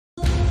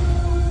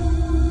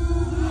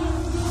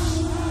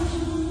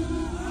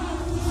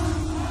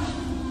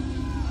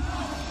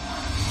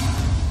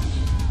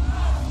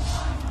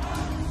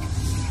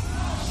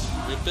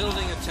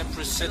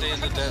every city in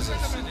the desert,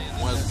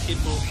 while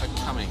people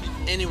are coming.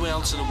 Anywhere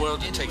else in the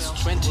world, it takes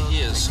 20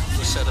 years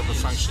to set up a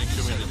functioning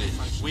community.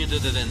 We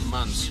did it in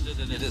months.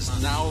 It is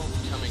now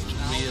coming to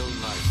real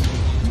life.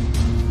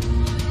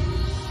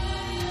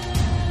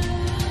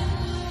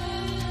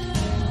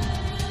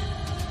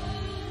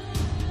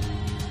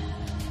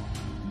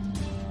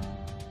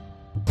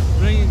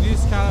 Bringing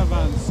these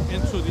caravans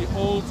into the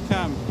old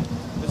camp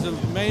is a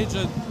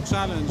major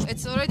challenge.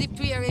 It's already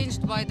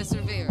pre-arranged by the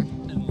surveyor.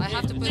 I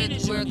have to put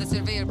it where the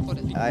surveyor put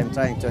it. I'm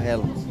trying to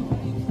help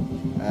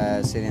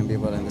Syrian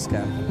people in this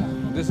camp.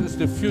 This is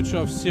the future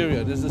of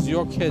Syria. This is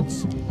your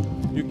kids.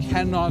 You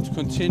cannot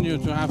continue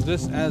to have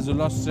this as a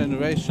lost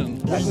generation.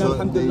 We're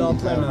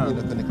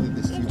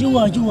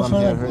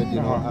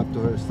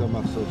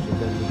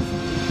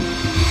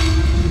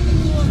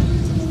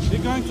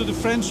going to the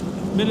French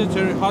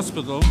military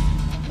hospital.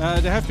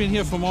 They have been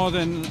here for more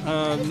than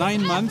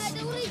 9 months.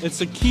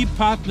 It's a key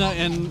partner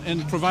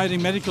in providing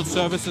medical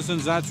services in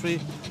Za'atari.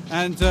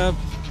 And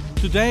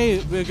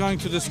today we're going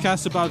to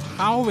discuss about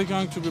how we're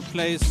going to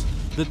replace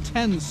the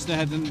tents they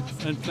had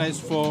in place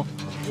for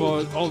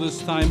all this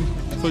time,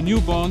 for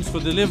newborns, for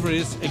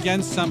deliveries,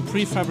 against some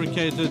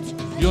prefabricated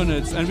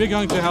units. And we're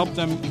going to help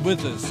them with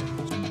this.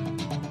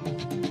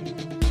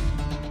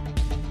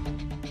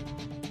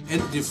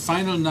 And the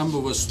final number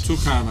was 2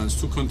 caravans,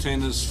 2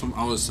 containers from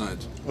our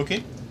side.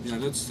 Okay. Yeah,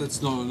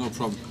 that's no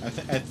problem.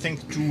 I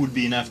think 2 would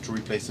be enough to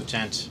replace the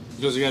tent.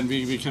 Because again,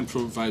 we can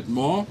provide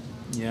more.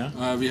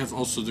 Yeah. We have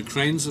also the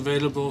cranes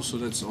available, so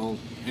that's all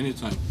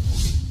anytime.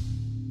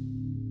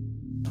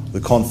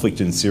 The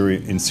conflict in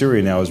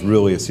Syria now is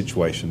really a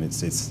situation.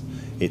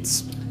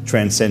 It's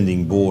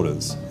transcending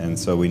borders, and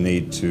so we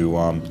need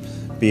to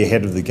be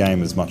ahead of the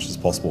game as much as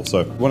possible.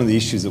 So one of the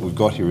issues that we've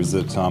got here is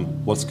that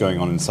what's going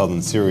on in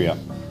southern Syria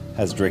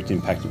has direct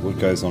impact of what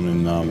goes on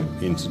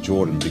into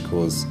Jordan,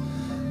 because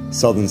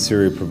southern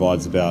Syria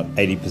provides about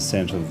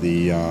 80% of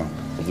the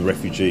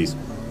refugees.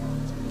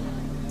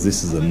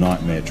 This is a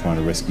nightmare trying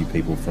to rescue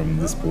people from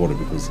this border,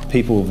 because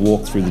people have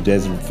walked through the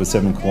desert for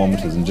 7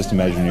 kilometres, and just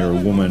imagine you're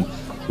a woman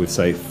with,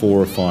 say, 4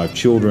 or 5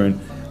 children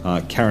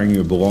carrying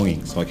your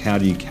belongings. Like, how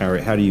do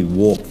you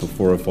walk for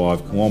 4 or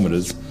 5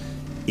 kilometres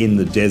in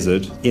the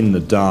desert, in the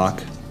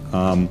dark,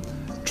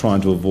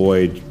 trying to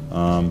avoid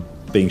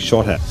being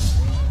shot at?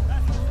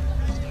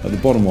 The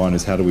bottom line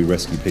is, how do we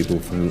rescue people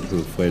who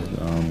have fled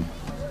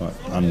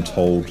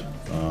untold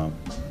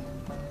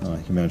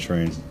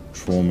humanitarian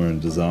trauma and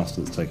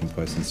disaster that's taking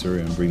place in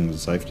Syria, and bring them to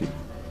safety?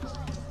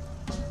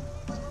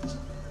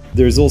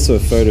 There is also a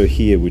photo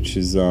here which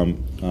is of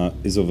a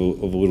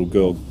little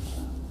girl.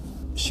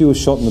 She was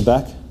shot in the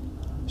back.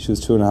 She was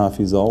 2.5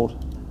 years old,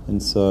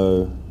 and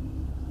so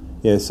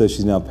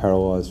she's now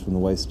paralysed from the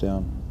waist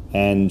down.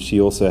 And she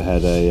also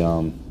had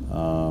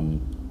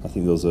I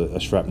think there was a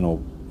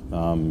shrapnel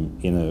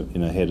in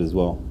her head as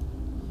well.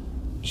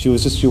 She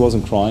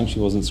wasn't crying, she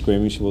wasn't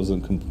screaming, she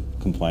wasn't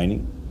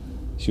complaining.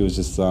 She was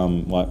just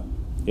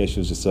she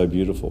was just so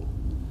beautiful,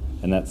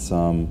 and that's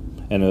and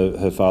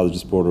her father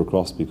just brought her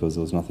across because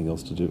there was nothing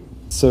else to do.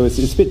 So it's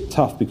a bit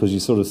tough, because you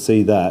sort of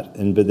see that,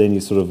 but then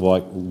you sort of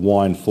like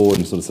wind forward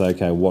and sort of say,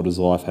 okay, what does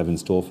life have in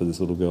store for this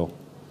little girl?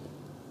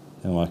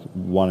 And like,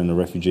 1, in a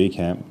refugee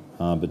camp,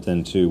 but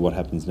then 2, what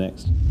happens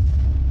next?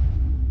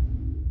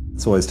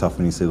 It's always tough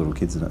when you see little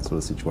kids in that sort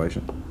of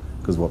situation,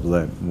 because what do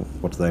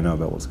they know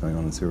about what's going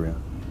on in Syria?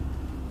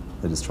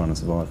 They're just trying to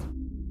survive.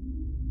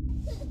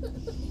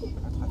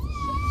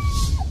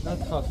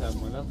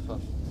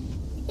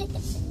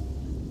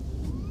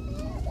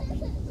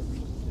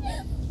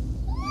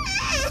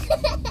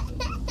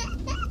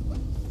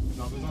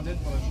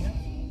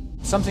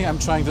 Something I'm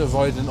trying to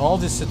avoid in all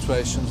these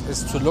situations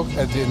is to look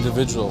at the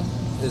individual.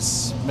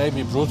 It's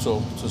maybe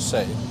brutal to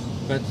say,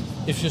 but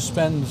if you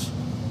spend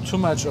too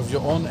much of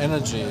your own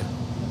energy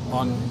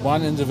on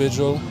one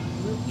individual,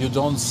 you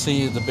don't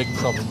see the big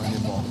problem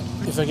anymore.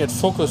 If I get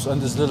focused on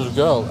this little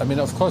girl, I mean,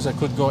 of course I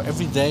could go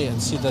every day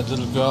and see that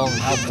little girl and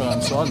help her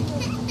and so on,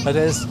 but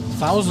there's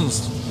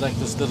thousands like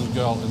this little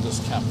girl in this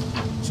camp.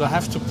 So I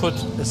have to put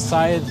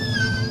aside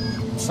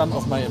some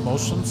of my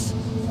emotions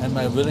and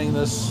my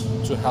willingness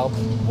to help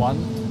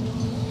one.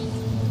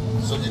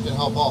 So you can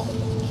help all?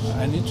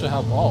 I need to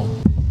help all.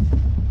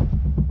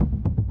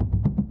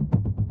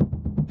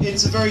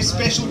 It's a very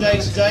special day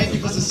today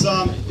because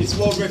it's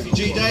World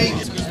Refugee Day.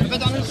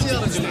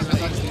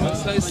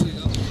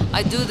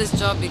 I do this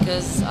job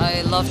because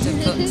I love to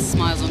put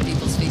smiles on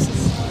people's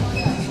faces.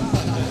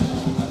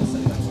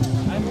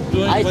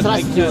 I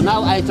trust you.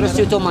 Now I trust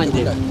you to mind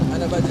it.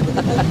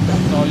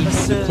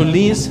 The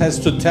police has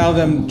to tell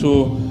them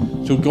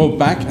to go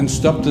back and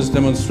stop this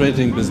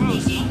demonstrating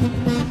business.